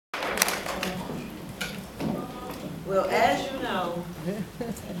Well, as you know,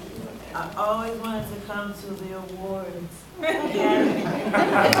 I always wanted to come to the awards.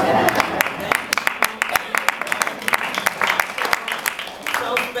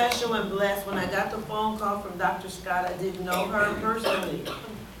 So special and blessed. When I got the phone call from Dr. Scott, I didn't know her personally.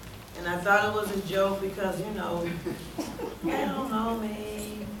 And I thought it was a joke because, you know, they don't know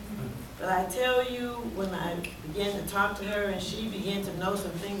me. But I tell you, when I began to talk to her and she began to know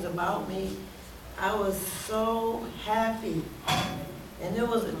some things about me, I was so happy. And there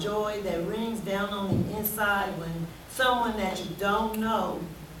was a joy that rings down on the inside when someone that you don't know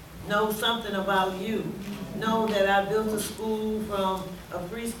knows something about you. Know that I built a school from a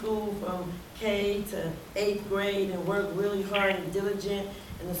preschool from K to 8th grade and worked really hard and diligent.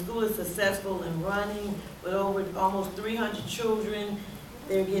 And the school is successful and running with over almost 300 children.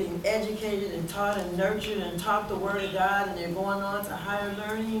 They're getting educated and taught and nurtured and taught the Word of God, and they're going on to higher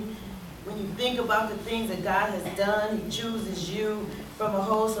learning. When you think about the things that God has done, He chooses you from a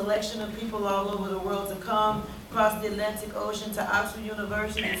whole selection of people all over the world to come across the Atlantic Ocean to Oxford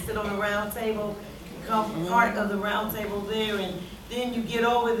University and sit on a round table, become part of the round table there, and then you get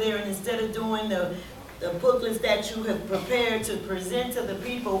over there and instead of doing the booklets that you have prepared to present to the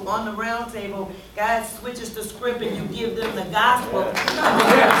people on the round table, God switches the script and you give them the gospel.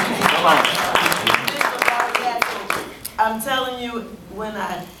 I'm telling you, when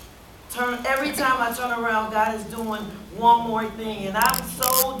every time I turn around, God is doing one more thing. And I'm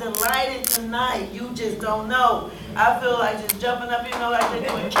so delighted tonight. You just don't know. I feel like just jumping up, you know, like they're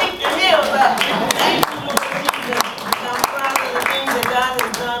doing, kick your heels up. Thank you, Lord Jesus. And I'm proud of the things that God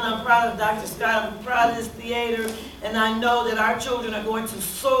has done. I'm proud of Dr. Scott. I'm proud of this theater. And I know that our children are going to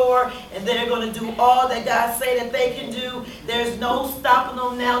soar and they're going to do all that God say that they can do. There's no stopping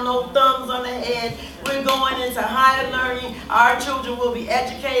them now, no thumbs on the head. We're going into higher learning. Our children will be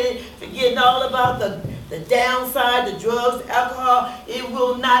educated, forgetting all about the downside, the drugs, the alcohol. It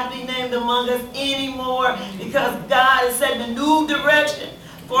will not be named among us anymore because God is setting a new direction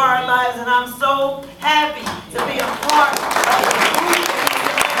for our lives. And I'm so happy to be a part of the group.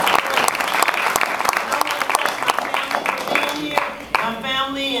 My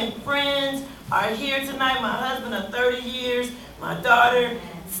family and friends are here tonight. My husband of 30 years, my daughter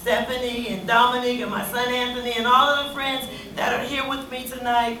Stephanie and Dominic and my son Anthony and all of the friends that are here with me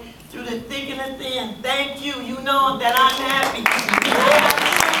tonight through the thick and the thin. Thank you. You know that I'm happy.